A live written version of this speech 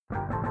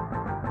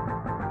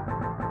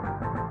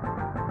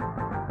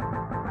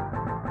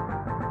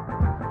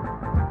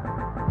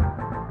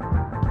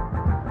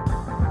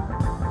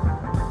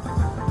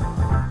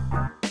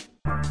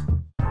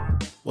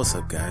What's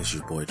up, guys?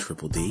 Your boy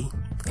Triple D,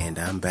 and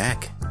I'm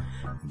back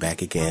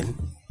again.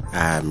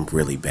 I'm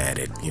really bad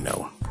at,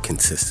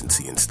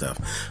 consistency and stuff,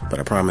 but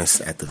I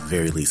promise at the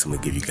very least I'm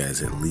gonna give you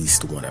guys at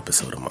least one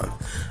episode a month.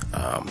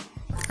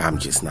 I'm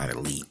just not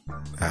elite.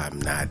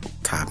 I'm not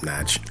top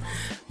notch,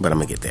 but I'm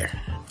gonna get there.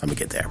 I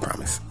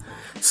promise.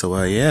 So,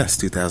 it's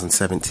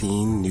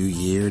 2017, new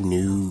year,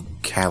 new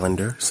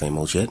calendar, same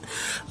old shit.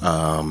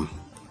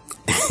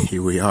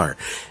 Here we are.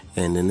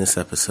 And in this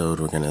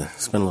episode, we're going to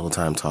spend a little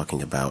time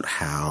talking about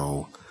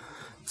how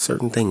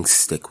certain things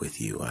stick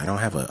with you. I don't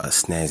have a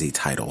snazzy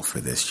title for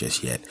this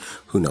just yet.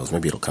 Who knows?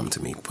 Maybe it'll come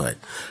to me. But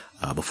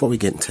before we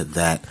get into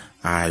that,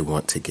 I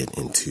want to get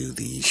into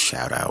the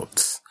shout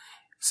outs.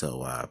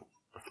 So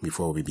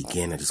before we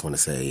begin, I just want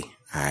to say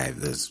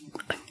there's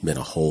been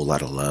a whole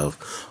lot of love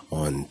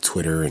on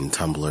Twitter and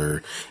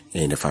Tumblr.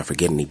 And if I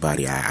forget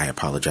anybody, I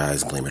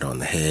apologize. Blame it on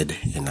the head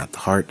and not the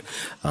heart.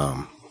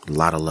 A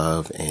lot of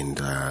love,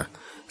 and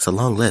it's a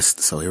long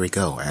list, so here we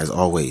go. As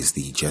always,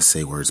 the Just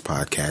Say Words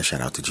podcast, shout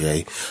out to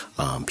Jay,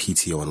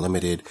 PTO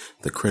Unlimited,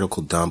 The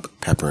Critical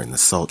Dump, Pepper and the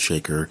Salt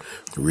Shaker,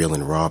 the Real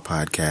and Raw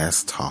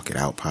podcast, Talk It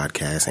Out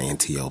podcast, and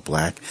T.O.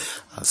 Black,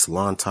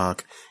 Salon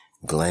Talk,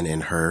 Glenn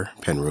and Her,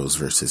 Penrose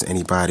versus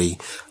Anybody,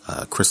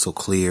 Crystal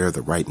Clear,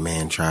 The Right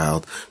Man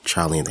Child,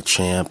 Charlie and the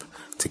Champ,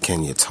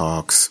 Tekenya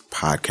Talks,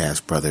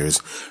 Podcast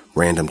Brothers,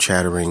 Random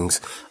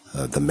Chatterings,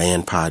 The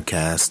Man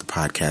Podcast, The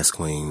Podcast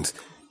Queens,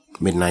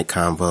 Midnight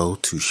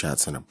Convo, Two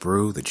Shots and a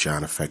Brew, The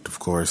John Effect, of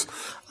course,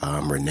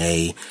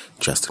 Renee,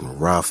 Justin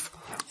Ruff,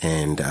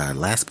 and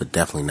last but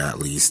definitely not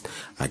least,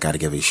 I got to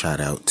give a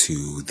shout out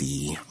to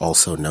the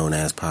Also Known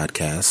As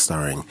podcast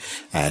starring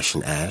Ash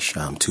and Ash,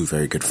 two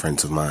very good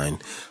friends of mine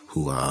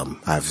who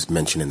I've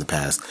mentioned in the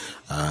past,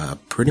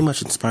 pretty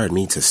much inspired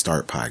me to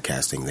start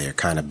podcasting. They're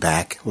kind of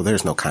back. Well,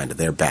 there's no kind of,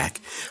 they're back.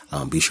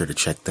 Be sure to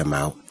check them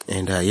out.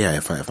 And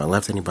if I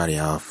left anybody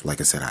off, like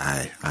I said,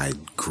 I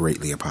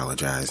greatly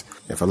apologize.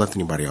 If I left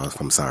anybody off,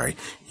 I'm sorry.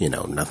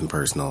 Nothing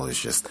personal.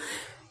 It's just,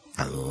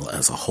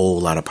 there's a whole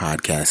lot of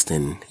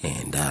podcasting,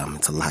 and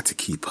it's a lot to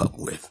keep up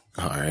with.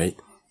 All right.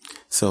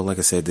 So, like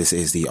I said, this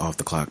is the Off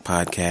the Clock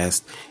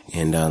podcast,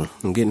 and I'm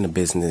getting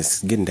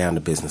down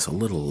to business a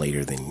little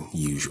later than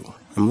usual.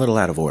 I'm a little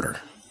out of order.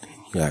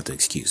 You'll have to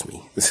excuse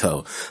me.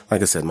 So,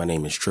 like I said, my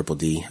name is Triple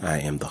D. I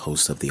am the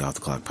host of the Off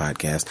the Clock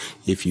podcast.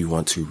 If you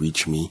want to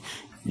reach me,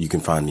 you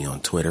can find me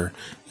on Twitter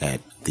at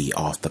the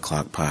Off the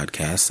Clock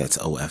podcast. That's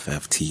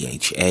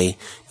OFFTHA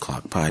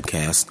Clock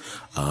podcast.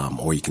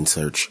 Or you can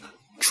search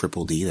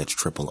Triple D. That's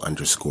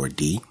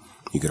triple_D.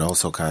 You can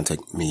also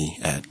contact me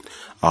at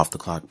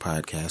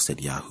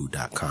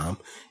offtheclockpodcast@yahoo.com.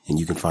 And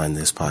you can find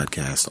this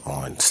podcast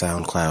on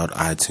SoundCloud,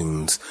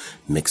 iTunes,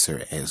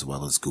 Mixer, as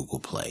well as Google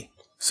Play.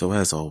 So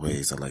as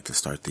always, I'd like to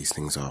start these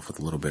things off with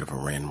a little bit of a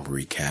random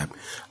recap,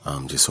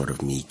 just sort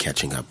of me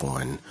catching up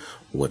on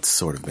what's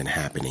sort of been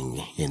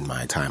happening in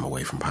my time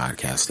away from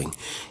podcasting.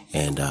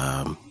 And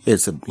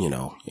it's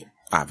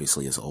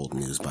obviously it's old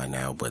news by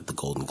now, but the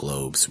Golden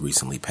Globes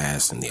recently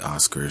passed and the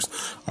Oscars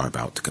are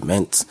about to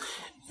commence.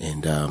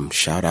 And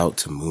shout out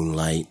to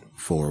Moonlight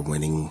for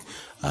winning,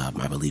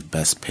 I believe,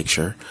 Best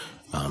Picture.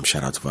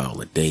 Shout out to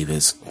Viola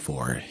Davis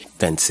for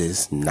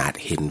Fences, not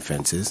Hidden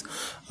Fences.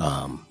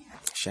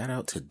 Shout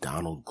out to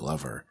Donald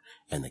Glover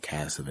and the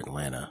cast of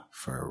Atlanta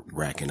for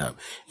racking up.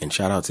 And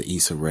shout out to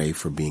Issa Rae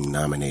for being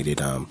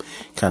nominated.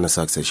 Kind of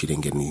sucks that she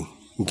didn't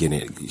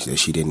that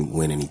she didn't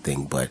win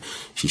anything, but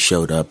she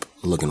showed up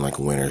looking like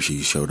a winner.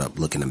 She showed up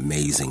looking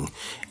amazing,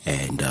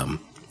 and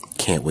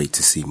can't wait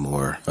to see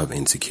more of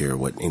Insecure,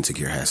 what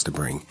Insecure has to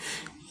bring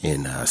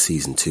in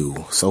season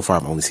 2. So far,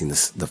 I've only seen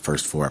the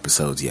first 4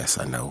 episodes. Yes,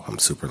 I know I'm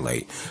super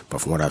late, but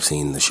from what I've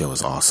seen, the show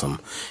is awesome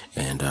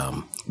and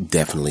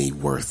definitely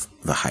worth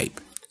the hype.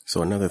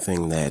 So another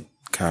thing that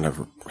kind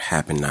of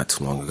happened not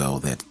too long ago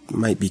that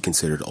might be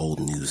considered old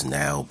news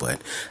now,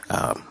 but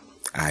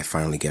I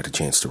finally get a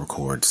chance to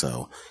record.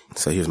 So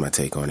here's my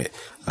take on it.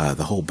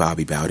 The whole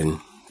Bobby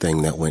Bowden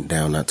thing that went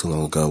down not too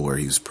long ago, where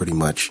he was pretty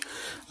much,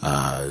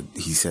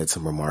 he said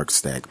some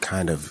remarks that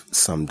kind of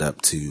summed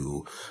up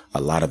to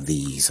a lot of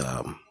these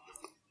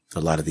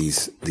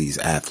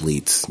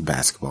athletes,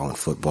 basketball and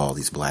football,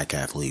 these black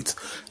athletes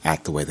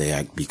act the way they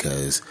act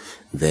because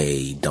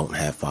they don't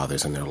have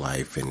fathers in their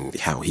life, and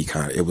how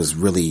it was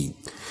really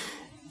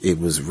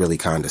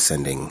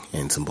condescending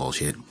and some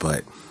bullshit.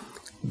 But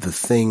the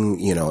thing,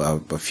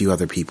 a few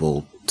other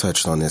people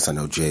touched on this. I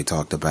know Jay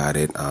talked about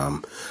it.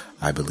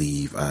 I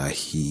believe,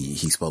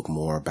 he spoke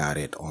more about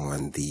it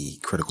on the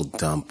Critical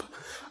Dump.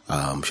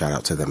 Shout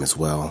out to them as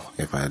well,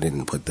 if I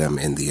didn't put them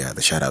in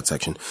the shout out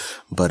section.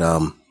 But,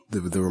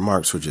 the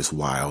remarks were just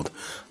wild,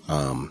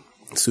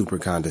 super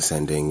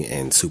condescending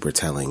and super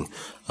telling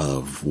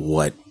of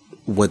what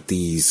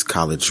these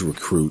college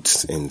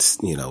recruits and,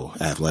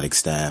 athletic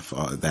staff,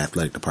 the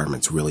athletic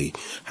departments really,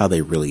 how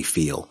they really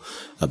feel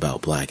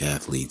about black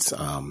athletes.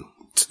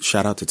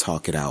 Shout out to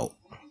Talk It Out.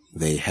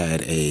 They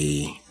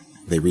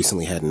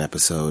recently had an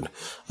episode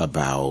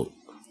about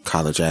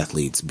college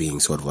athletes being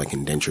sort of like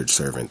indentured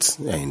servants.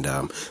 And,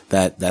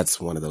 that's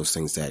one of those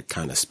things that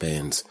kind of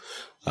spans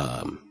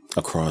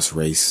across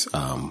race.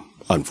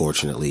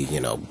 Unfortunately,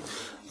 a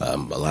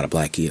lot of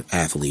black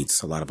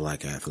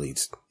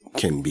athletes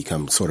can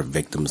become sort of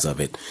victims of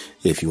it,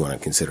 if you want to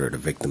consider it a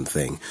victim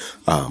thing.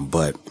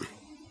 But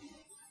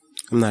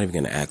I'm not even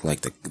going to act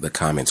like the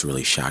comments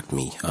really shocked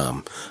me.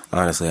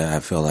 Honestly, I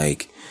feel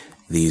like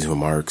these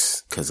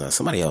remarks, because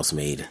somebody else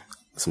made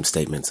some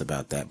statements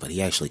about that, but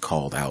he actually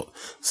called out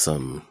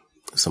some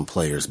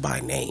players by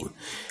name,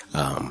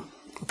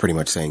 pretty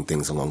much saying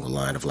things along the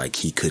line of like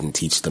he couldn't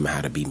teach them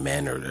how to be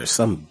men, or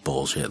some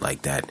bullshit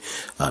like that,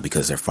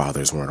 because their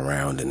fathers weren't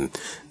around and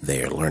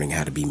they're learning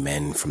how to be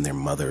men from their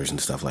mothers and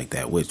stuff like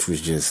that, which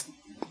was just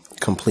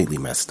completely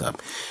messed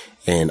up.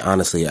 And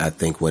honestly, I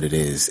think what it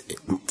is,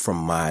 from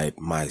my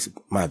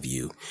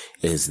view,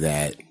 is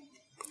that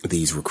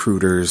these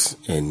recruiters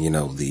and,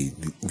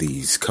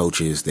 these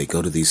coaches, they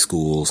go to these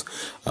schools,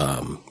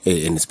 and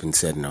it's been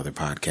said in other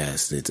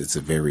podcasts, it's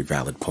a very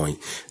valid point.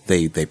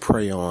 They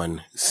prey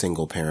on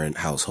single parent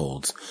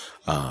households,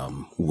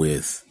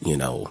 with,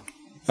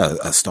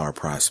 a star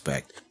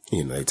prospect.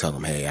 They tell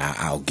them, hey,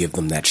 I'll give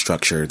them that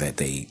structure that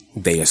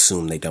they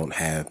assume they don't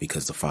have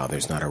because the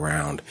father's not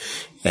around.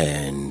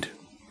 And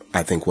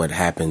I think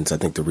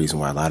the reason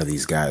why a lot of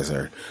these guys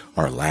are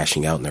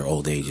lashing out in their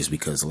old age is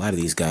because a lot of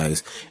these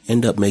guys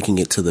end up making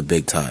it to the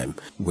big time.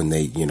 When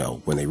they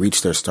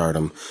reach their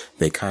stardom,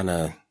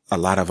 a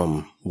lot of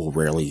them will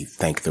rarely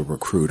thank the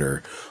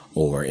recruiter,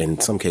 or in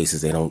some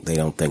cases they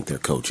don't thank their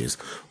coaches,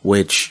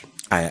 which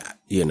I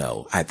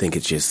think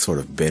it's just sort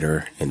of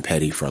bitter and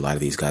petty for a lot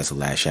of these guys to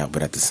lash out.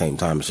 But at the same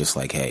time, it's just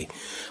like, hey,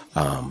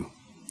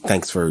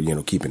 thanks for,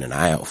 keeping an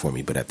eye out for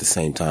me. But at the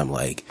same time,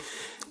 like,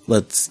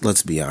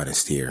 let's be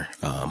honest here.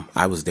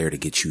 I was there to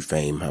get you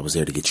fame. I was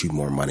there to get you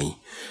more money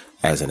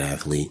as an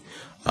athlete,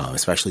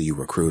 especially you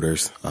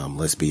recruiters.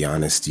 Let's be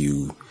honest.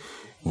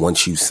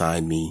 Once you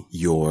sign me,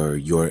 your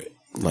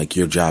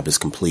job is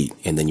complete,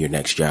 and then your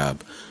next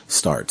job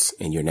starts,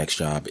 and your next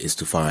job is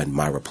to find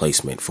my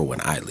replacement for when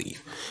I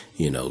leave.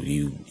 You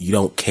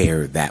don't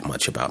care that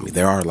much about me.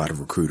 There are a lot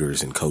of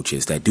recruiters and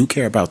coaches that do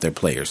care about their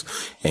players,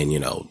 and,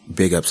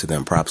 big ups to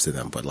them, props to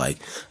them. But like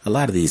a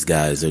lot of these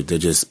guys, they're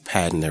just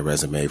padding their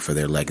resume for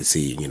their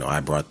legacy. I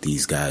brought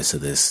these guys to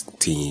this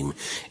team,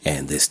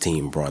 and this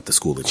team brought the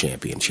school a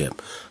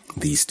championship.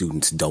 These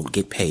students don't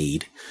get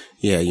paid.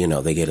 Yeah,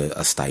 they get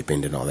a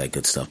stipend and all that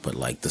good stuff, but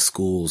like the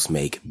schools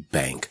make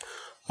bank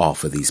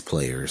off of these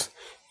players,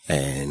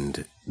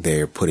 and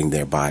they're putting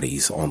their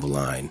bodies on the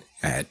line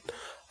at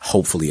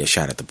hopefully a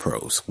shot at the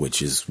pros,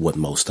 which is what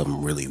most of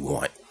them really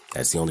want.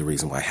 That's the only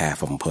reason why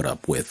half of them put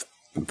up with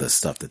the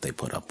stuff that they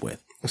put up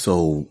with.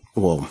 So,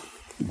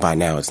 by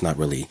now it's not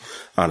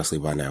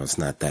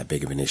that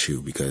big of an issue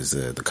because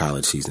the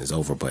college season is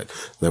over, but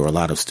there were a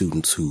lot of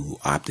students who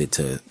opted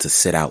to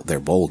sit out their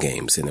bowl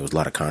games, and there was a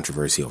lot of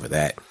controversy over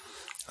that.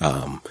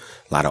 A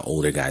lot of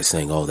older guys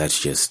saying, "Oh, that's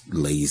just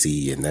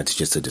lazy and that's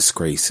just a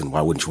disgrace, and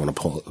why wouldn't you want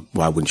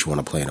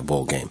to play in a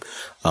bowl game?"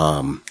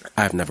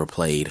 I've never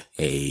played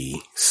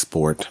a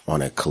sport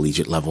on a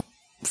collegiate level.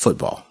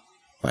 Football,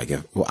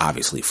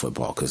 obviously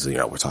football, because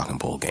we're talking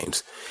bowl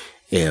games.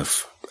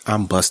 If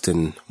I'm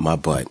busting my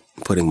butt,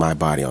 putting my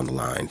body on the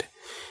line,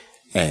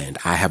 and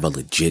I have a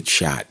legit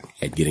shot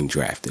at getting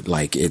drafted,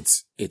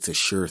 it's a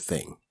sure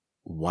thing.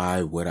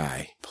 Why would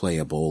I play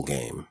a bowl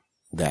game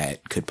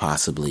that could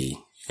possibly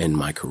end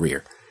my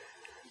career?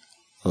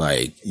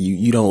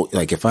 You don't,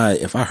 if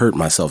I hurt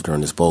myself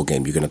during this bowl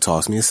game, you're going to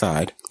toss me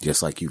aside,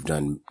 just like you've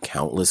done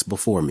countless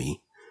before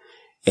me.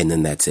 And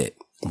then that's it.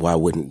 Why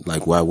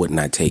wouldn't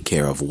I take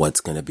care of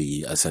what's going to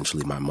be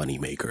essentially my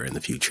moneymaker in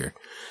the future?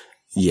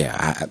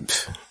 Yeah,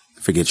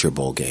 forget your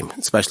bowl game,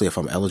 especially if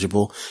I'm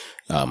eligible.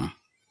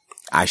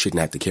 I shouldn't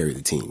have to carry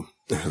the team.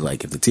 If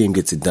the team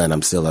gets it done,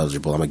 I'm still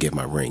eligible. I'm going to get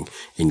my ring,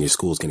 and your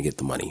school's going to get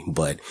the money.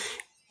 But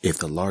if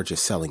the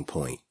largest selling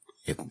point,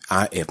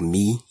 if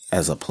me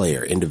as a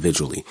player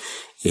individually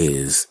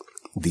is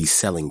the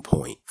selling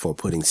point for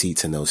putting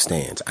seats in those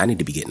stands, I need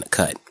to be getting a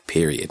cut,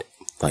 period.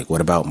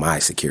 What about my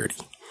security?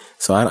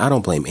 So I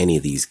don't blame any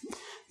of these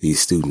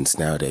students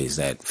nowadays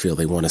that feel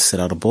they want to sit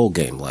out a bowl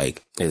game.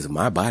 It's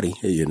my body,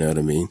 you know what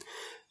I mean?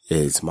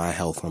 It's my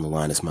health on the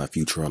line. It's my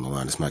future on the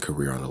line. It's my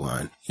career on the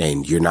line.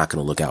 And you're not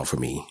going to look out for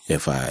me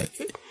if I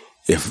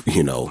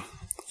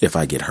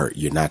get hurt.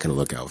 You're not going to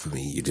look out for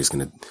me. You're just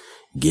going to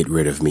get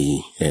rid of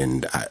me,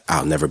 and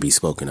I'll never be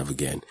spoken of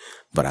again.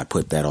 But I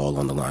put that all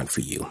on the line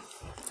for you.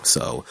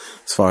 So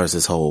as far as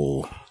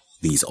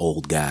these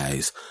old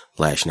guys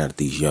lashing out at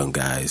these young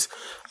guys,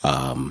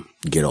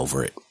 get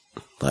over it.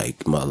 A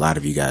lot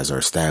of you guys are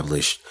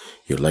established.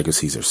 Your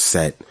legacies are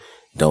set.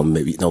 Don't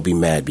be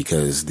mad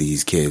because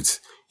these kids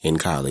in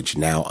college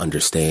now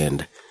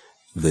understand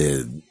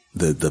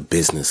the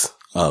business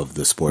of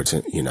the sports,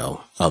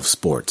 of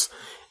sports,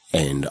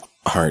 and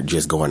aren't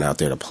just going out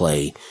there to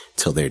play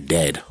till they're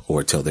dead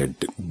or till they're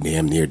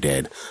damn near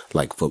dead,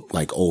 like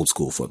old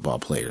school football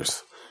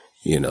players.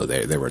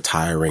 They're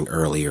retiring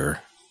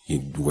earlier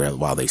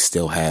while they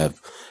still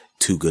have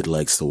two good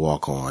legs to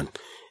walk on.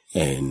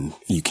 And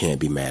you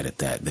can't be mad at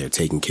that. They're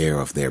taking care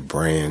of their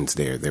brands.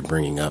 They're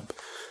bringing up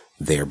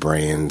their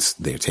brands.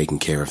 They're taking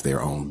care of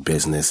their own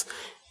business.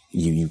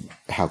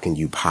 How can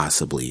you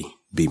possibly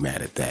be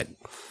mad at that?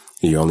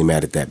 You're only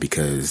mad at that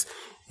because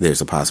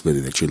there's a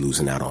possibility that you're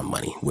losing out on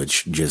money,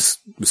 which just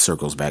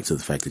circles back to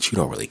the fact that you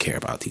don't really care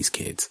about these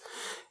kids.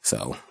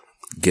 So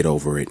get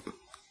over it,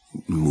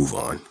 move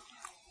on.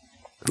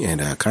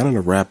 And kind of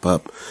to wrap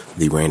up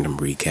the random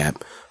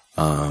recap,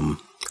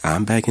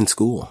 I'm back in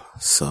school.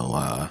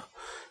 So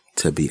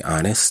to be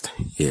honest,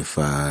 if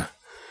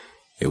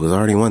it was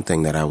already one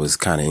thing that I was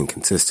kind of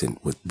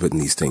inconsistent with putting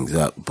these things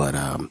up, but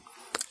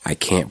I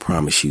can't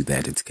promise you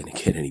that it's going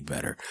to get any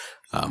better.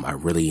 I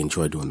really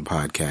enjoy doing the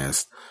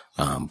podcast,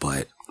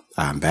 but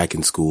I'm back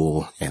in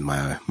school, and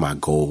my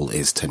goal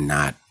is to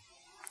not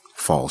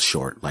fall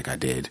short like I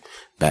did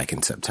back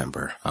in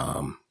September.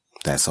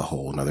 That's a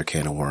whole another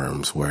can of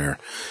worms where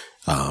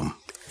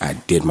I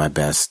did my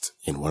best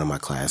in one of my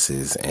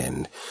classes,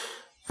 and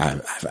I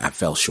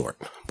fell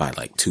short by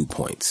like 2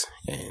 points.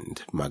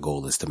 And my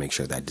goal is to make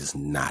sure that does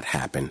not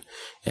happen,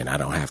 and I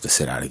don't have to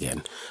sit out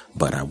again.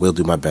 But I will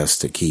do my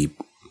best to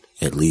keep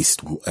at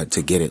least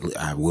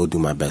I will do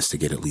my best to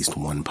get at least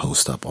one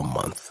post up a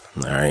month.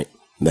 All right.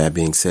 That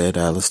being said,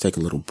 let's take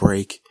a little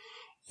break,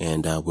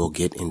 and we'll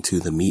get into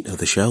the meat of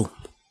the show.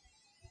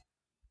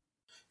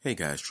 Hey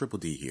guys, Triple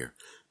D here.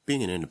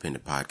 Being an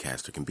independent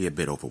podcaster can be a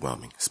bit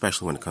overwhelming,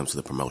 especially when it comes to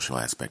the promotional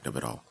aspect of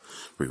it all.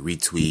 We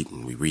retweet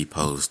and we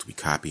repost, we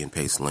copy and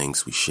paste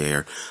links, we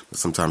share, but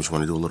sometimes you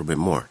want to do a little bit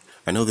more.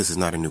 I know this is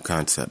not a new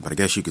concept, but I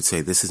guess you could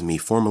say this is me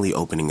formally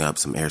opening up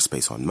some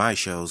airspace on my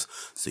shows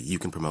so you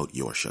can promote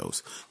your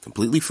shows.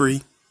 Completely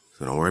free,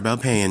 so don't worry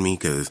about paying me,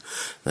 because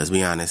let's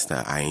be honest,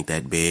 I ain't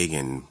that big,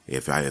 and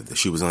if the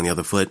shoe was on the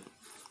other foot,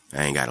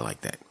 I ain't got it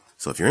like that.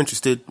 So if you're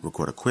interested,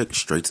 record a quick,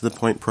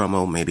 straight-to-the-point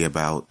promo, maybe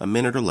about a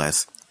minute or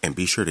less, and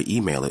be sure to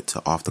email it to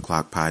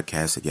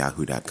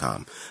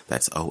offtheclockpodcast@yahoo.com.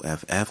 That's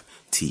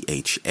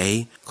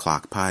OFFTHA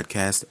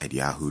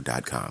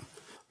clockpodcast@yahoo.com.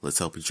 Let's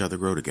help each other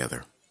grow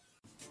together.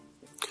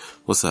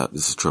 What's up?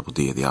 This is Triple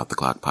D of the Off the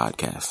Clock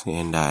Podcast,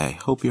 and I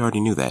hope you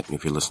already knew that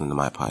if you're listening to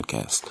my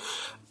podcast.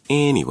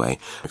 Anyway,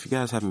 if you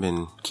guys haven't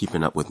been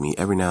keeping up with me,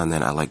 every now and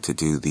then I like to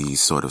do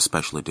these sort of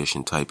special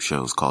edition type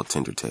shows called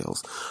Tinder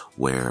Tales,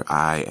 where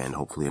I and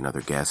hopefully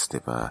another guest,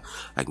 if I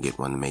can get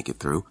one to make it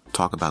through,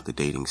 talk about the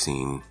dating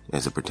scene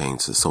as it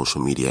pertains to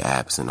social media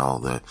apps and all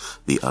the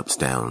ups,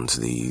 downs,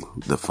 the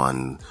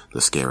fun,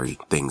 the scary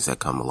things that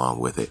come along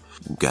with it.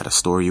 Got a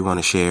story you want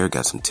to share?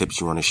 Got some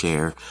tips you want to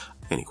share?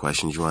 Any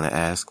questions you want to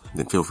ask?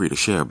 Then feel free to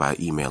share by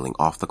emailing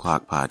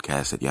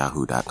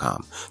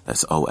offtheclockpodcast@yahoo.com.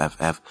 That's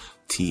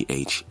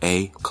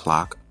OFFTHA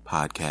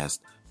clockpodcast.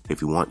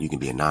 If you want, you can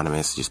be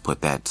anonymous. Just put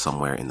that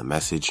somewhere in the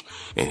message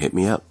and hit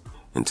me up.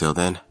 Until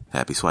then,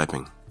 happy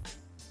swiping.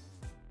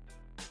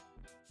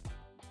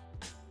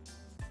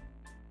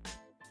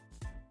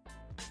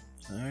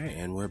 All right,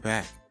 and we're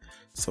back.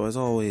 So as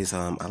always,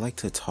 I like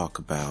to talk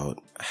about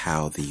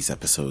how these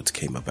episodes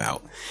came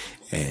about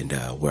and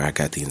where I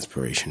got the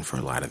inspiration for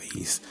a lot of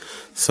these.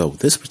 So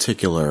this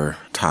particular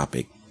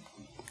topic,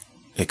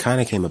 it kind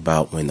of came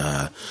about when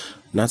not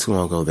too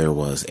long ago there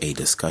was a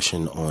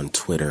discussion on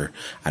Twitter.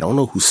 I don't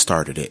know who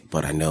started it,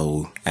 but I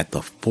know at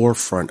the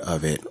forefront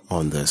of it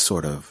on the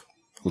sort of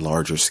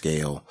larger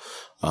scale,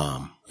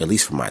 at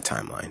least from my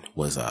timeline,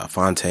 was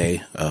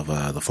Fonte of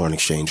the Foreign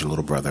Exchange and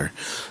Little Brother.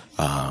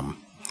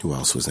 Who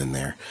else was in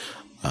there?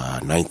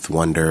 Ninth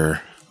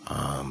Wonder,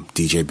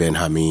 DJ Ben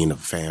Hameen of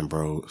Fan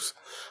Bros,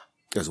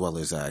 as well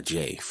as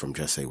Jay from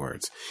Just Say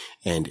Words.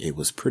 And it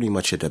was pretty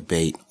much a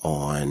debate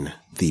on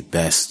the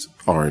best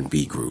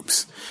R&B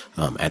groups.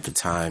 At the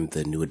time,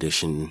 the New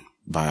Edition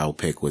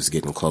biopic was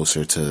getting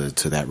closer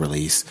to that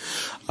release,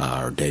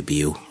 or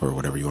debut, or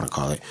whatever you want to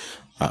call it.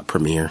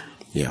 Premiere.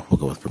 Yeah, we'll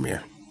go with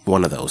premiere.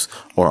 One of those,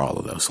 or all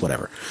of those,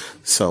 whatever.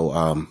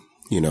 So,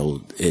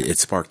 it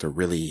sparked a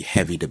really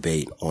heavy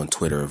debate on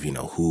Twitter of,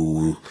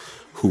 who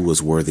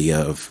was worthy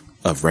of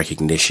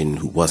recognition,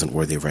 who wasn't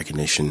worthy of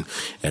recognition.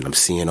 And I'm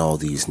seeing all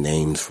these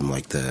names from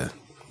like the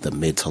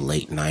mid to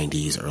late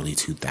 90s, early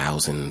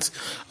 2000s,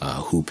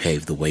 who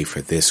paved the way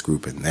for this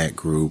group and that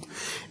group.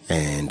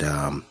 And,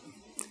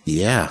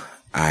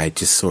 I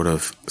just sort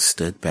of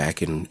stood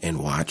back and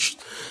watched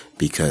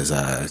because,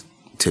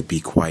 to be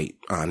quite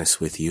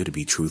honest with you, to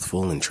be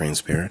truthful and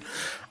transparent,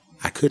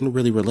 I couldn't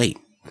really relate.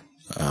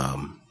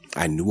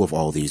 I knew of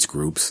all these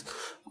groups,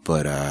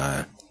 but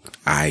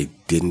I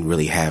didn't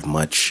really have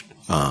much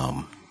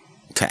to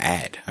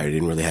add. I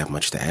didn't really have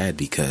much to add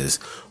because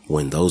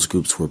when those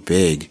groups were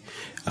big,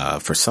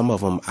 for some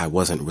of them, I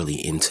wasn't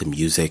really into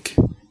music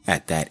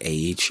at that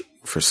age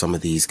for some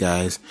of these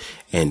guys,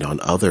 and on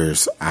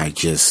others, I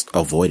just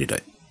avoided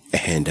it.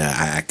 And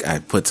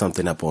I put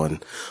something up on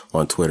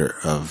Twitter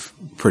of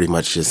pretty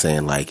much just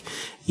saying like,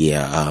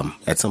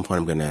 at some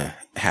point I'm gonna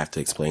have to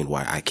explain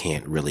why I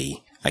can't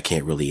really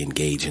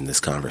engage in this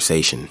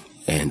conversation.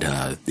 And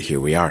here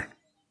we are.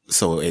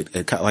 So it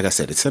like I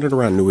said, it's centered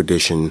around New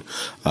Edition,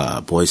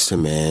 Boyz II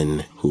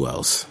Men, who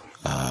else?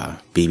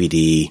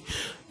 BBD,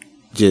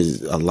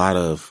 just a lot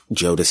of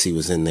Jodeci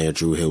was in there,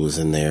 Dru Hill was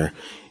in there,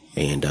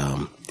 And,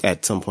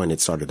 at some point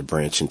it started to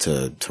branch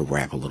into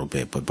rap a little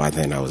bit, but by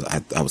then I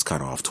was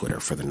kind of off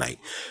Twitter for the night.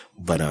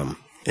 But,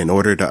 in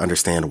order to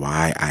understand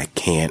why I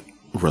can't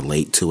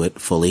relate to it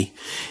fully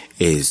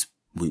is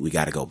we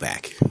got to go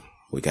back.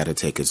 We got to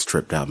take a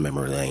trip down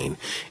memory lane,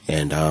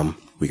 and,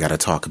 we got to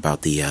talk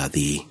about the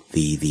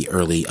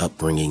early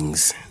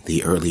upbringings,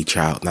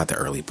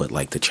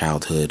 the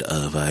childhood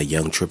of,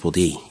 young Triple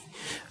D.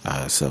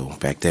 So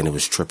back then it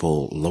was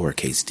triple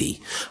lowercase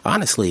d.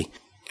 Honestly,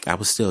 I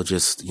was still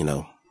just,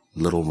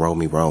 little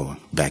Romy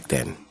Rome back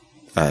then.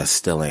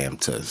 Still am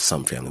to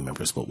some family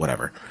members, but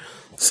whatever.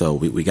 So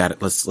we got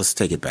it. Let's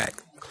take it back.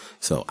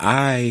 So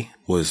I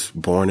was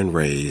born and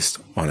raised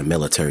on a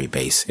military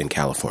base in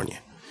California.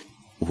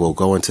 We'll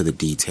go into the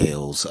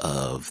details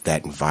of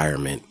that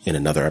environment in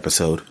another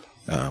episode.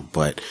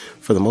 But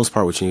for the most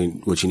part, what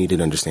you needed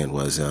to understand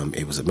was,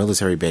 it was a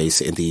military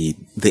base in the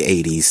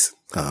 80s.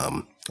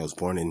 I was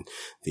born in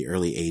the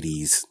early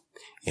 80s,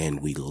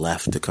 and we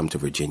left to come to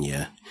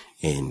Virginia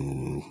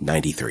in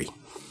 93.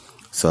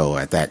 So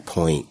at that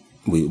point,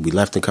 we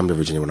left to come to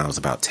Virginia when I was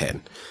about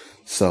 10.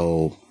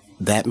 So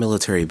that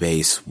military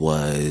base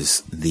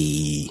was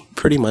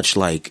pretty much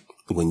like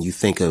when you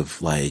think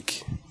of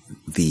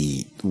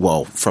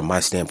from my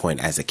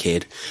standpoint as a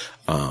kid,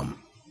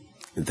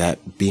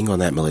 that being on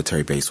that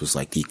military base was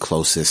like the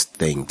closest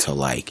thing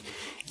to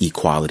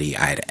equality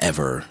I had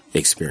ever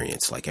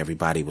experienced. Like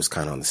everybody was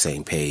kind of on the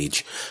same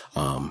page.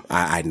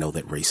 I know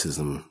that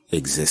racism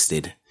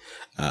existed,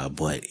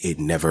 but it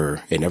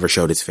never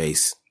showed its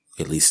face,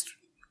 at least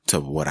to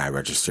what I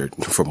registered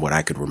from what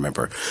I could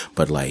remember.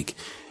 But I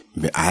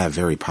have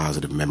very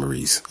positive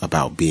memories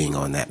about being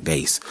on that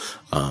base.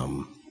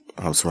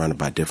 I was surrounded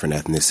by different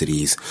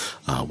ethnicities,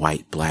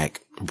 white,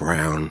 black,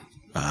 brown,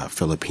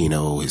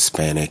 Filipino,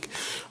 Hispanic,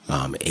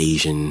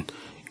 Asian,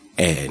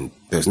 and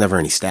there's never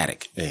any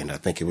static. And I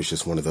think it was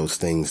just one of those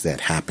things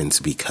that happens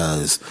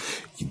because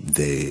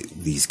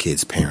these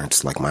kids'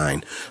 parents, like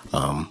mine,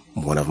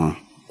 one of them,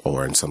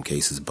 or in some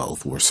cases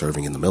both, were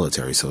serving in the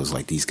military. So it's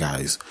like these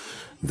guys,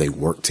 they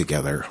work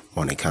together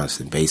on a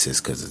constant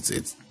basis because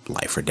it's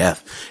life or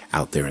death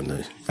out there in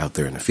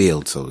the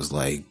field. So it's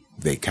like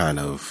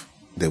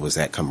there was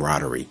that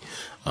camaraderie.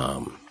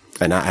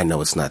 And I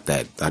know it's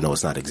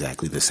not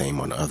exactly the same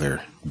on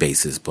other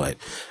bases, but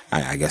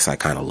I guess I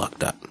kind of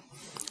lucked up.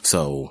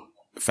 So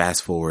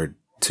fast forward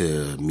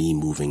to me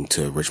moving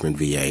to Richmond,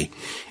 VA,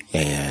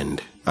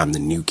 and I'm the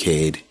new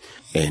kid.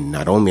 And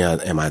not only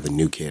am I the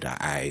new kid,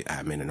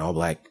 I'm in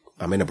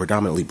a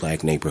predominantly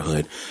black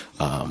neighborhood.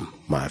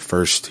 My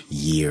first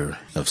year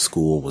of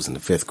school was in the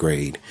 5th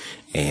grade,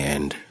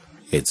 and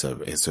it's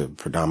a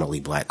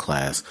predominantly black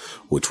class,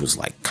 which was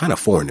kind of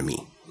foreign to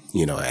me.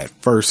 At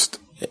first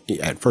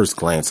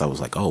glance, I was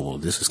like, oh, well,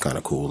 this is kind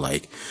of cool.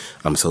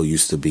 I'm so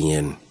used to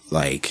being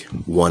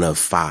one of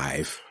the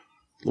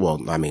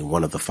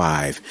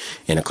 5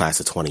 in a class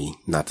of 20,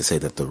 not to say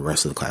that the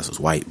rest of the class was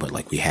white, but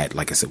we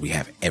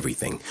have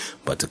everything.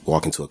 But to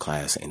walk into a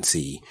class and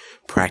see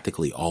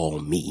practically all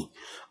me,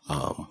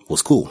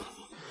 was cool.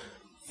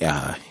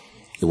 It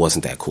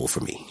wasn't that cool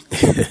for me.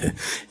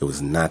 It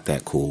was not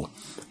that cool.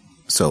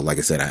 So like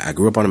I said, I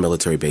grew up on a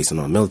military base, and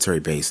on a military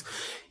base,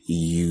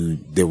 you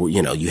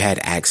had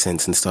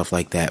accents and stuff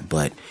like that,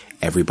 but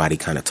everybody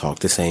kind of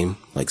talked the same.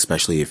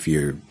 Especially if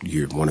you're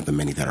one of the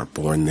many that are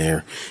born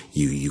there,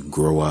 you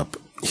grow up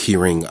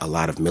hearing a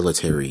lot of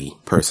military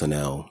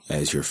personnel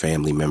as your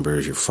family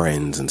members, your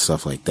friends and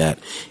stuff like that.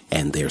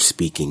 And they're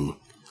speaking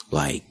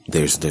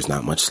there's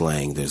not much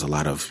slang. There's a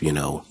lot of,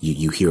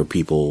 you hear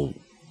people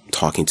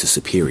talking to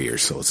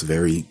superiors. So it's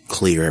very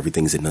clear.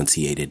 Everything's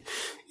enunciated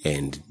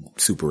and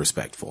super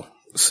respectful.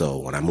 So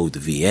when I moved to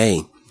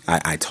VA,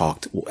 I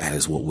talked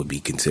as what would be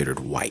considered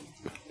white.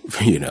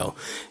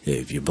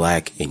 If you're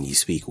black and you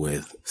speak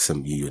with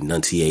you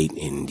enunciate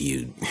and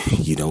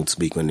you don't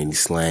speak with any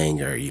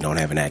slang or you don't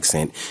have an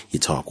accent, you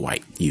talk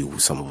white.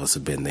 Some of us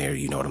have been there.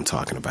 You know what I'm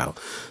talking about.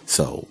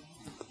 So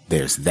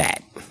there's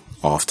that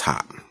off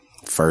top.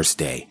 First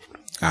day,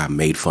 I'm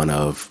made fun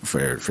of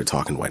for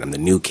talking white. I'm the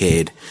new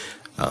kid,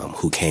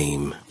 who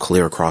came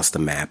clear across the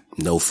map,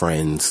 no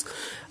friends.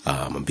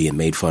 I'm being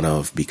made fun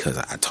of because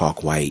I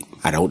talk white.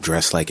 I don't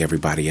dress like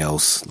everybody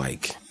else.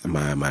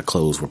 My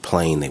clothes were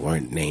plain. They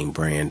weren't name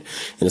brand.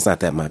 And it's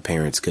not that my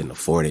parents couldn't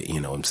afford it. You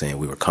know what I'm saying?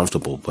 We were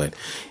comfortable, but,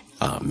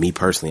 me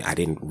personally, I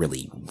didn't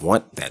really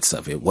want that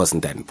stuff. It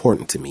wasn't that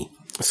important to me.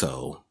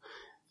 So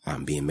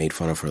I'm being made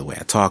fun of for the way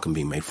I talk. I'm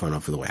being made fun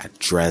of for the way I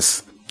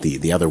dress.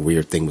 The other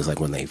weird thing was like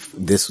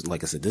this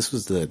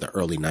was the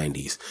early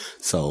 90s.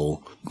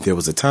 So there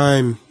was a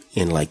time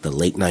in the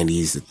late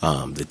 90s,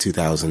 the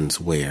 2000s,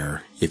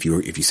 where if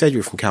you said you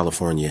were from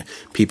California,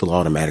 people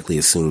automatically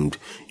assumed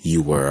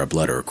you were a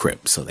Blood or a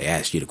Crip. So they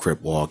asked you to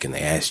Crip walk and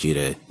they asked you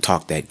to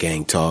talk that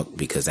gang talk,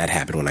 because that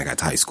happened when I got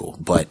to high school.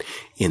 But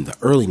in the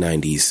early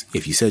 90s,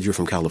 if you said you're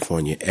from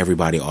California,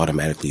 everybody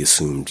automatically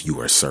assumed you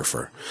were a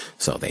surfer.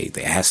 So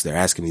they're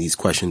asking me these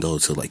questions though.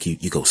 So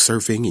you go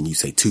surfing and you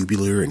say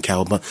tubular and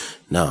cowabunga.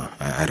 No,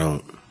 I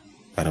don't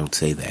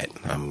say that.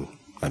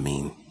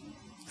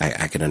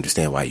 I can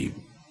understand why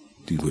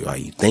why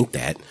you think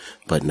that,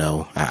 but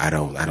no, I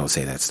don't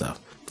say that stuff.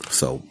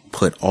 So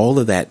put all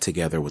of that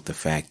together with the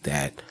fact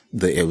that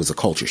it was a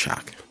culture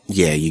shock.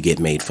 Yeah, you get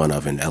made fun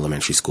of in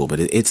elementary school, but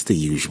it's the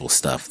usual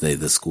stuff,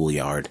 the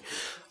schoolyard,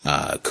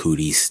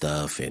 cootie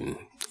stuff. And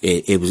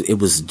it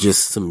was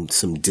just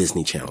some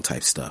Disney Channel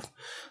type stuff.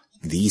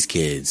 These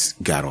kids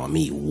got on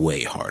me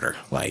way harder.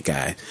 Like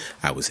I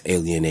was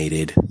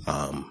alienated.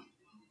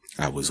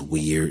 I was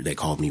weird. They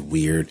called me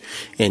weird.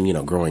 And, you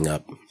know, growing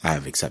up,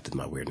 I've accepted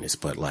my weirdness,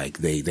 but like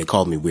they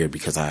called me weird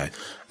because I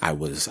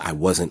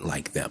wasn't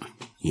like them.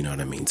 You know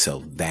what I mean?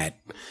 So that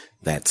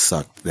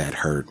sucked. That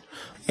hurt.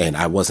 And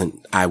I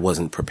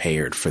wasn't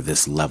prepared for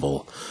this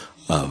level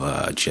of,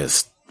 I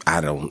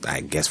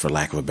guess for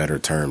lack of a better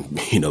term,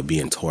 you know,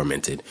 being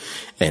tormented.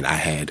 And I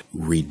had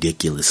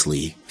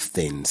ridiculously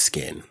thin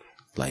skin.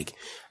 Like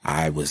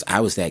I was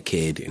that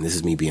kid, and this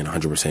is me being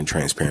 100%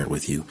 transparent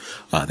with you.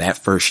 That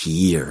first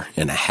year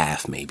and a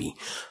half, maybe,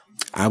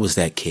 I was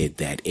that kid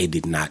that it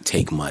did not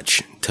take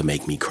much to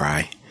make me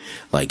cry.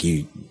 Like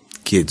you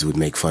kids would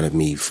make fun of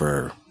me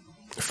for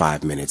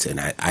 5 minutes and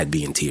I'd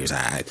be in tears.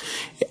 I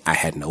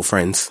had no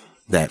friends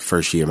that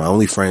first year. My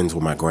only friends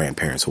were my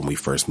grandparents when we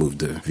first moved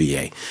to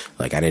VA.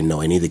 Like I didn't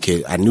know any of the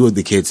kids. I knew of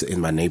the kids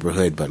in my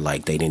neighborhood, but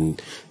like they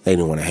didn't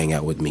want to hang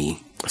out with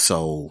me.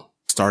 So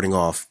starting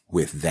off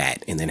with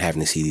that and then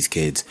having to see these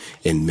kids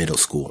in middle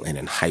school and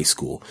in high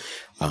school,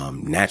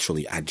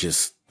 naturally I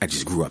just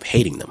grew up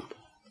hating them.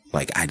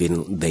 Like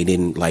they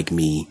didn't like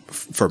me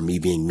for me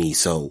being me.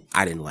 So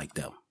I didn't like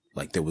them.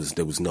 Like there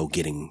was no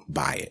getting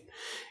by it.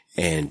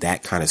 And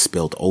that kind of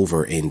spilled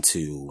over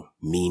into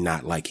me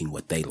not liking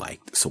what they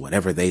liked. So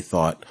whatever they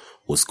thought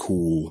was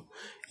cool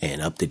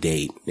and up to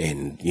date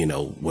and, you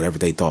know, whatever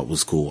they thought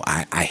was cool,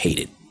 I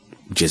hated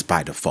just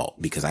by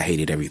default because I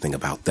hated everything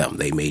about them.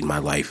 They made my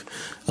life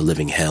a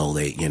living hell.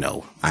 They, you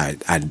know, I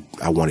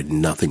wanted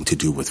nothing to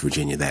do with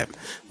Virginia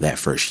that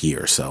first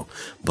year or so,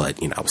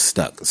 but, you know, I was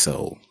stuck.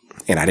 So,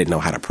 and I didn't know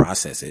how to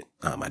process it.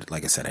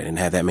 Like I said, I didn't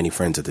have that many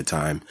friends at the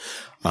time.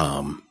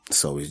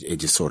 So it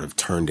just sort of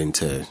turned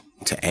into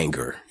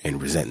anger and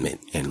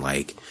resentment and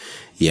like,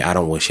 yeah, I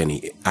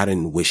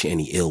didn't wish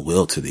any ill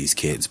will to these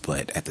kids,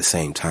 but at the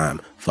same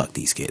time, fuck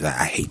these kids.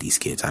 I hate these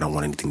kids. I don't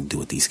want anything to do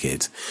with these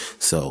kids.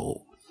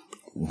 So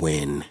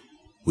when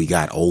we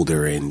got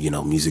older and, you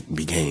know, music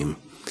became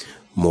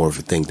more of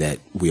a thing that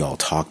we all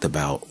talked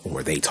about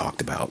or they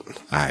talked about,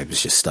 I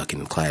was just stuck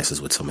in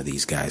classes with some of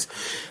these guys.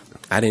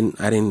 I didn't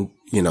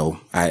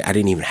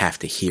even have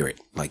to hear it.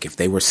 Like if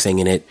they were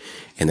singing it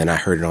and then I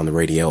heard it on the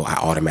radio, I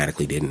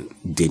automatically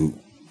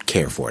didn't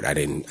care for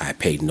it. I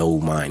paid no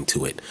mind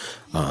to it.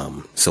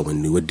 So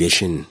when New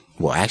Edition,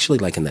 well, actually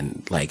like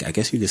I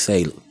guess you could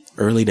say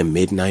early to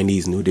mid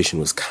 90s, New Edition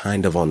was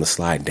kind of on the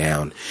slide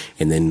down.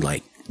 And then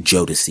like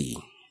Jodeci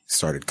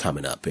started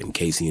coming up and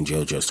Casey and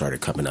JoJo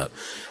started coming up.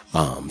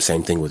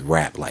 Same thing with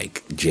rap,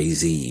 like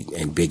Jay-Z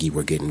and Biggie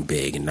were getting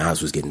big and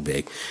Nas was getting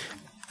big.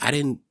 I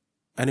didn't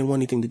want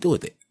anything to do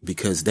with it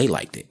because they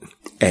liked it.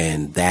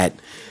 And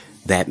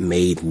that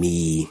made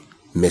me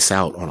miss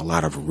out on a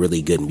lot of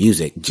really good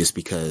music just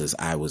because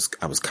I was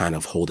kind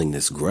of holding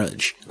this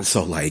grudge.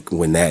 So like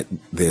when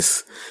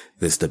this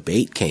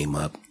debate came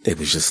up, it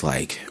was just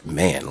like,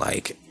 man,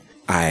 like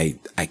I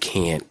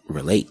can't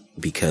relate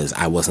because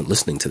I wasn't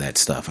listening to that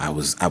stuff. I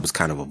was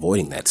kind of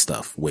avoiding that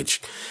stuff,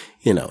 which,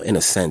 you know, in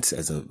a sense,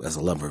 as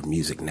a lover of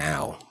music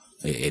now,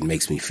 it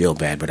makes me feel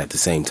bad. But at the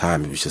same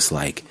time, it was just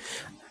like,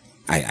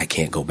 I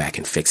can't go back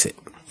and fix it.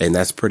 And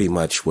that's pretty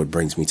much what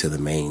brings me to the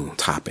main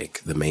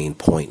topic, the main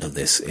point of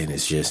this. And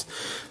it's just,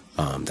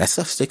 that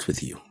stuff sticks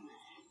with you.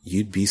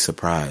 You'd be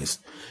surprised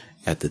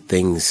at the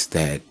things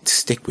that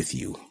stick with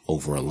you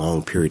over a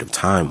long period of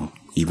time,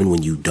 even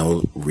when you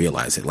don't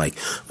realize it. Like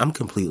I'm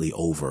completely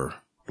over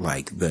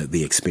like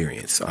the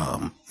experience.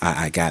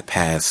 I got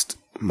past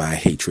my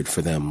hatred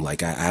for them.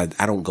 Like I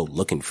don't go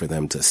looking for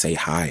them to say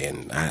hi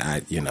and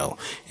I you know,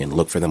 and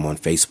look for them on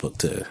Facebook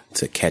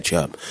to catch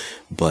up.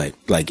 But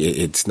like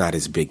it's not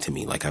as big to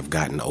me. Like I've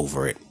gotten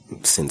over it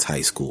since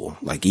high school.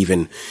 Like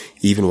even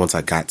once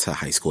I got to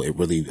high school,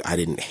 I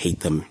didn't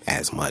hate them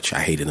as much. I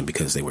hated them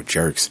because they were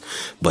jerks,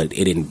 but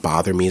it didn't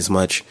bother me as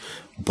much.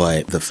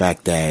 But the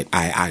fact that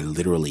I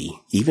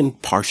literally, even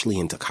partially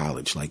into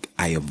college, like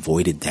I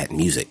avoided that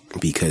music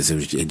because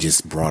it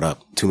just brought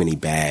up too many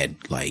bad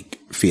like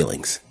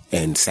feelings.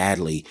 And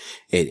sadly,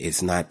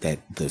 it's not that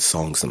the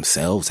songs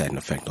themselves had an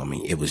effect on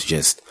me. It was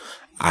just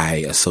I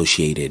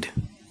associated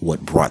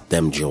what brought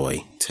them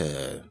joy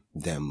to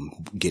them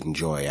getting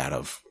joy out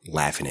of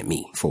laughing at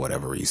me for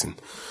whatever reason.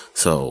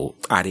 So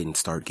I didn't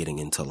start getting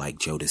into like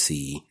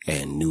Jodeci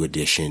and New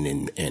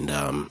Edition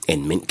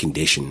and Mint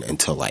Condition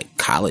until like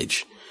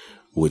college,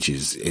 which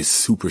is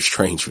super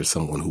strange for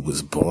someone who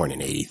was born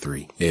in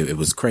 83. It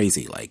was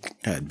crazy. Like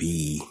I'd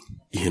be,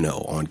 you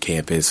know, on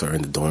campus or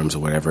in the dorms or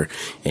whatever,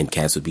 and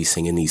cats would be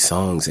singing these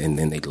songs and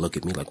then they'd look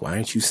at me like, why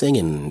aren't you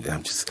singing?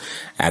 And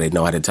I didn't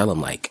know how to tell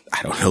them like,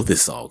 I don't know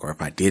this song. Or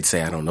if I did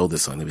say I don't know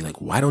this song, they'd be like,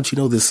 why don't you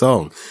know this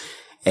song?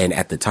 And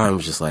at the time, it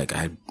was just like,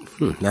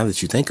 now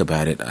that you think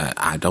about it,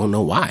 I don't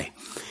know why.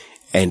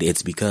 And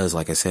it's because,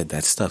 like I said,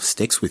 that stuff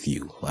sticks with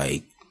you.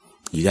 Like,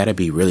 you got to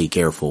be really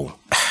careful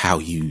how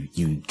you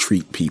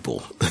treat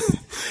people.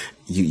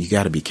 You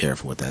got to be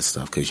careful with that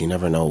stuff, because you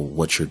never know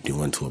what you're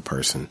doing to a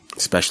person,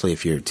 especially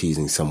if you're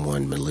teasing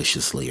someone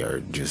maliciously or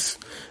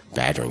just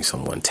badgering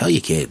someone. Tell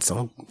your kids,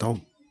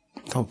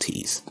 don't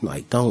tease.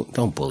 Like,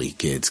 don't bully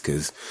kids,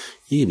 because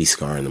you could be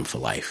scarring them for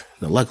life.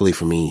 Now, luckily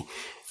for me,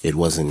 it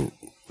wasn't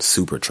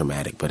super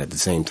traumatic, but at the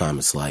same time,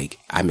 it's like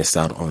I missed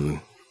out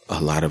on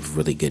a lot of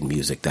really good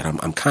music that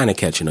I'm kind of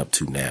catching up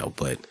to now,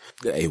 but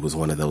it was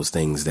one of those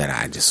things that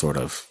I just sort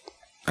of,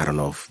 I don't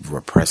know if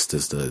repressed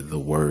is the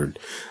word,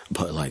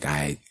 but like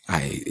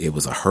it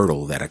was a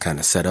hurdle that I kind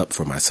of set up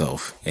for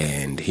myself.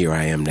 And here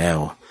I am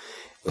now,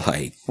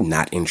 like,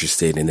 not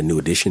interested in the New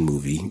Edition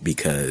movie,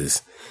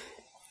 because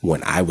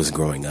when I was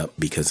growing up,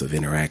 because of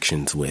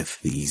interactions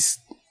with these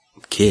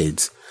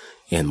kids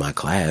in my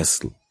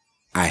class,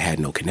 I had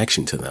no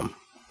connection to them.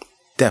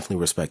 Definitely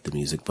respect the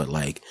music, but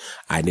like,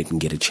 I didn't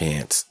get a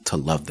chance to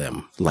love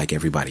them like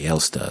everybody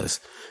else does,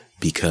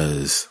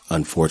 because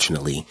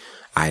unfortunately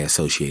I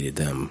associated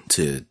them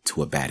to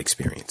a bad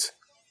experience.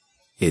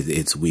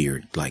 It's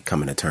weird, like,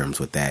 coming to terms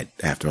with that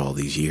after all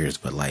these years,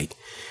 but like,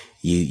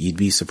 you'd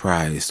be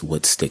surprised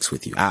what sticks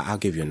with you. I'll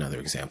give you another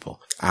example.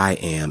 I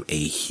am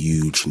a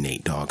huge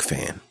Nate Dogg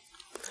fan.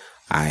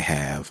 I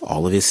have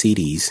all of his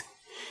CDs,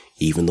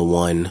 even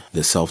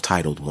the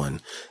self-titled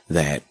one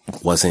that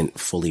wasn't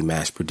fully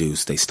mass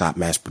produced. They stopped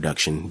mass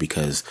production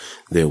because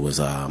there was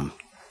a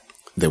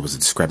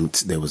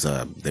discrepancy. There was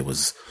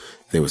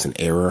an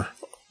error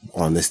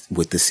on this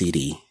with the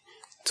CD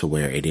to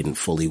where it didn't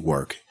fully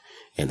work,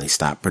 and they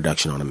stopped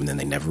production on them, and then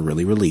they never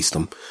really released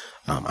them.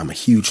 I'm a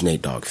huge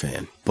Nate Dogg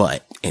fan,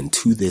 and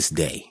to this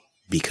day,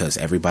 because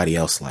everybody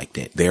else liked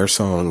it, there are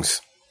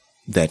songs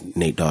that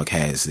Nate Dogg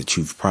has that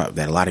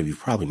that a lot of you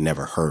probably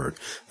never heard,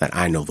 that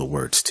I know the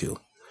words to.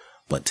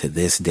 But to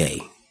this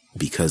day,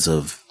 because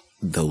of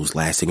those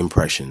lasting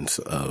impressions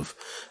of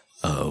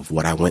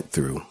what I went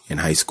through in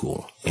high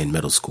school and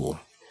middle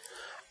school,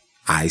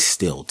 I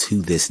still,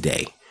 to this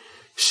day,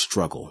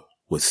 struggle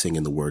with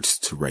singing the words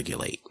to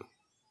Regulate.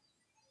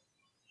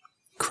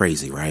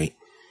 Crazy, right?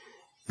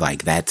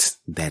 Like, that's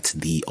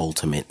the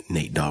ultimate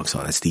Nate Dogg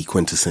song. That's the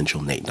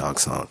quintessential Nate Dogg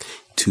song.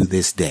 To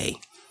this day,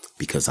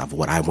 because of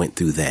what I went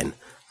through then,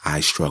 I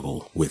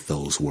struggle with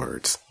those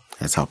words.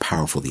 That's how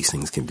powerful these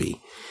things can be.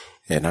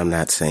 And I'm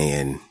not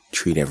saying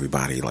treat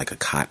everybody like a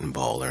cotton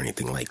ball or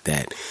anything like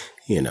that.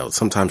 You know,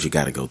 sometimes you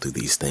got to go through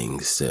these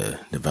things to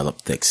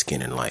develop thick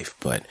skin in life.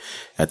 But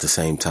at the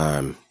same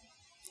time,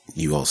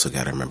 you also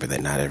got to remember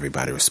that not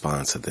everybody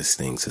responds to these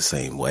things the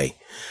same way.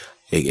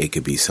 It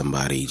could be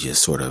somebody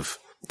just sort of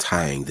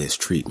tying this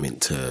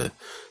treatment to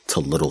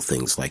little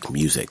things like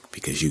music,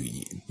 because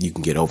you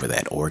can get over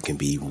that, or it can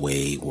be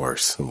way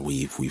worse.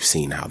 We've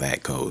seen how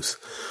that goes.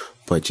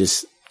 But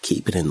just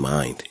keep it in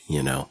mind,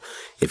 you know.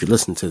 If you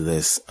listen to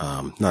this,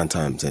 9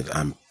 times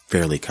I'm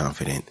fairly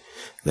confident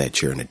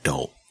that you're an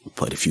adult.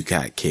 But if you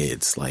got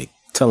kids, like,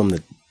 tell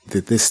them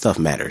that this stuff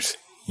matters.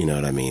 You know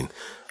what I mean?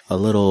 A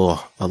little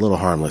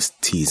harmless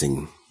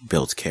teasing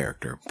builds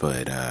character,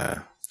 but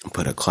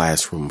a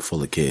classroom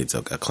full of kids,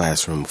 a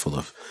classroom full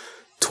of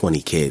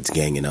 20 kids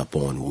ganging up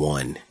on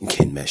one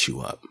can mess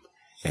you up.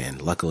 And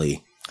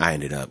luckily, I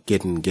ended up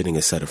getting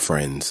a set of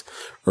friends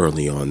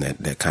early on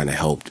that kind of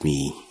helped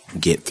me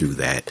get through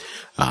that.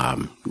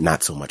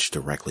 Not so much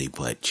directly,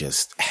 but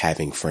just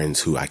having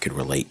friends who I could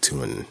relate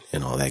to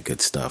and all that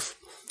good stuff.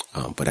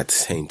 But at the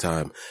same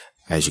time,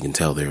 as you can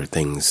tell, there are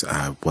things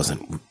I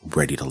wasn't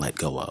ready to let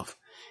go of.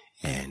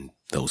 And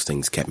those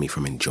things kept me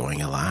from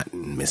enjoying a lot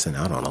and missing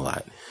out on a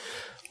lot.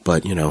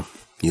 But, you know,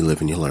 you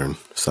live and you learn.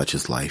 Such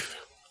is life.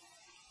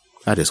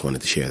 I just wanted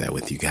to share that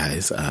with you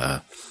guys.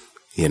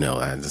 You know,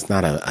 it's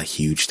not a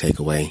huge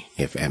takeaway.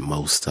 If at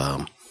most,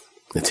 the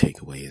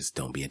takeaway is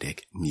don't be a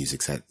dick. Music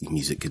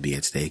could be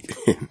at stake.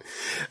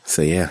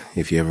 So yeah,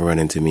 if you ever run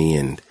into me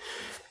and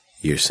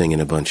you're singing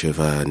a bunch of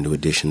New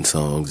Edition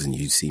songs and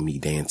you see me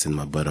dancing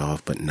my butt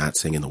off but not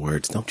singing the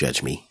words, don't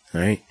judge me,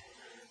 all right?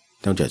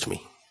 Don't judge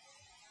me.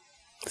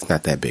 It's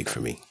not that big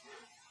for me.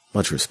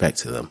 Much respect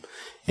to them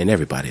and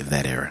everybody of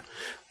that era.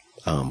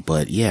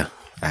 But yeah,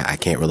 I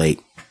can't relate.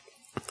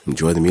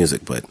 Enjoy the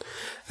music, but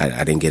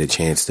I didn't get a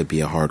chance to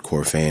be a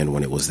hardcore fan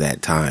when it was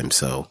that time,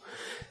 so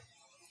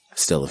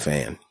still a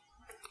fan.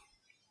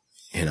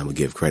 And I'm going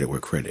to give credit where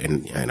credit,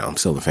 and I know I'm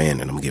still a fan,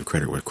 and I'm going to give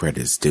credit where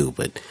credit is due,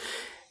 but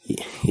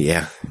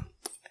yeah,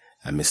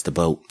 I missed the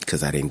boat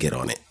because I didn't get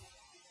on it.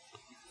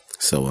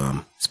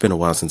 So, it's been a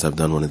while since I've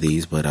done one of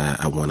these, but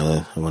I want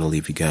to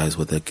leave you guys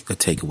with a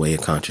takeaway, a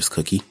conscious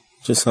cookie.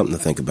 Just something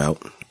to think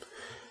about.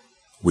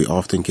 We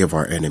often give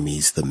our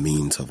enemies the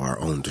means of our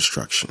own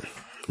destruction.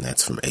 And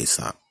that's from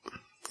Aesop.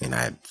 And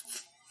I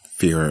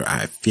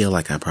feel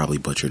like I probably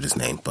butchered his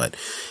name, but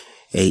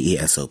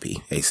Aesop,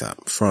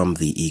 Aesop, from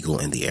The Eagle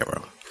and the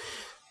Arrow.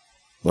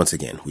 Once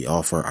again, we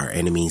offer our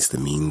enemies the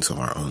means of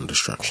our own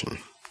destruction.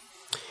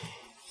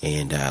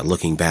 And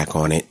looking back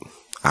on it,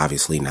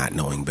 obviously not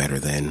knowing better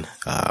then,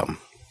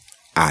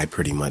 I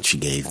pretty much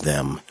gave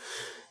them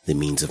the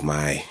means of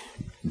my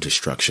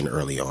destruction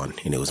early on,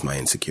 and it was my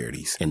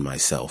insecurities and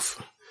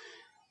myself.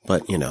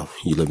 But, you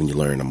live and you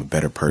learn. I'm a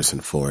better person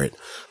for it.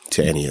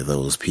 To any of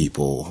those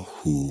people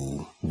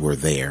who were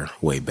there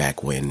way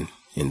back when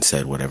and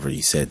said whatever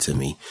you said to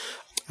me,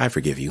 I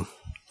forgive you.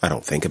 I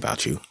don't think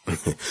about you.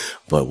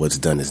 But what's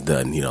done is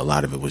done. A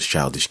lot of it was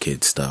childish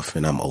kid stuff,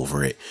 and I'm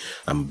over it.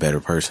 I'm a better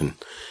person.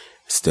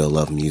 Still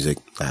love music.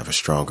 I have a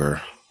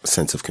stronger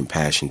sense of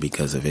compassion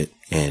because of it.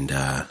 And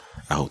I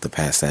hope to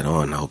pass that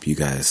on. I hope you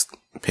guys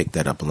pick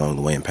that up along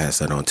the way and pass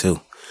that on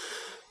too.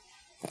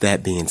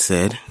 That being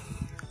said,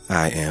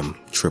 I am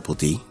Triple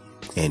D.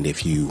 And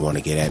if you want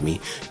to get at me,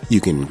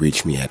 you can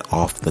reach me at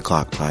Off the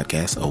Clock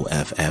Podcast,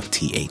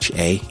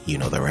 OFFTHA, you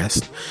know the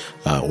rest,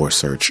 or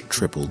search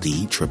Triple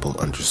D,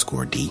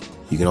 _D.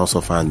 You can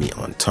also find me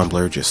on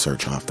Tumblr, just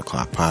search Off the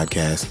Clock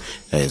Podcast,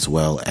 as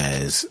well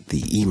as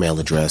the email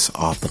address,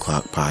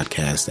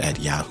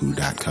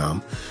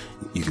 offtheclockpodcast@yahoo.com.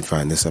 You can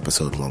find this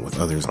episode along with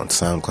others on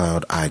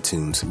SoundCloud,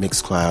 iTunes,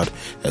 Mixcloud,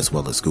 as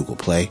well as Google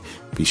Play.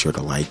 Be sure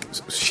to like,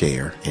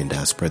 share, and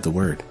spread the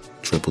word.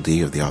 Triple D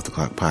of the Off the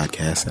Clock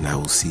Podcast, and I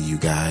will see you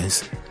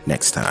guys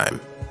next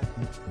time.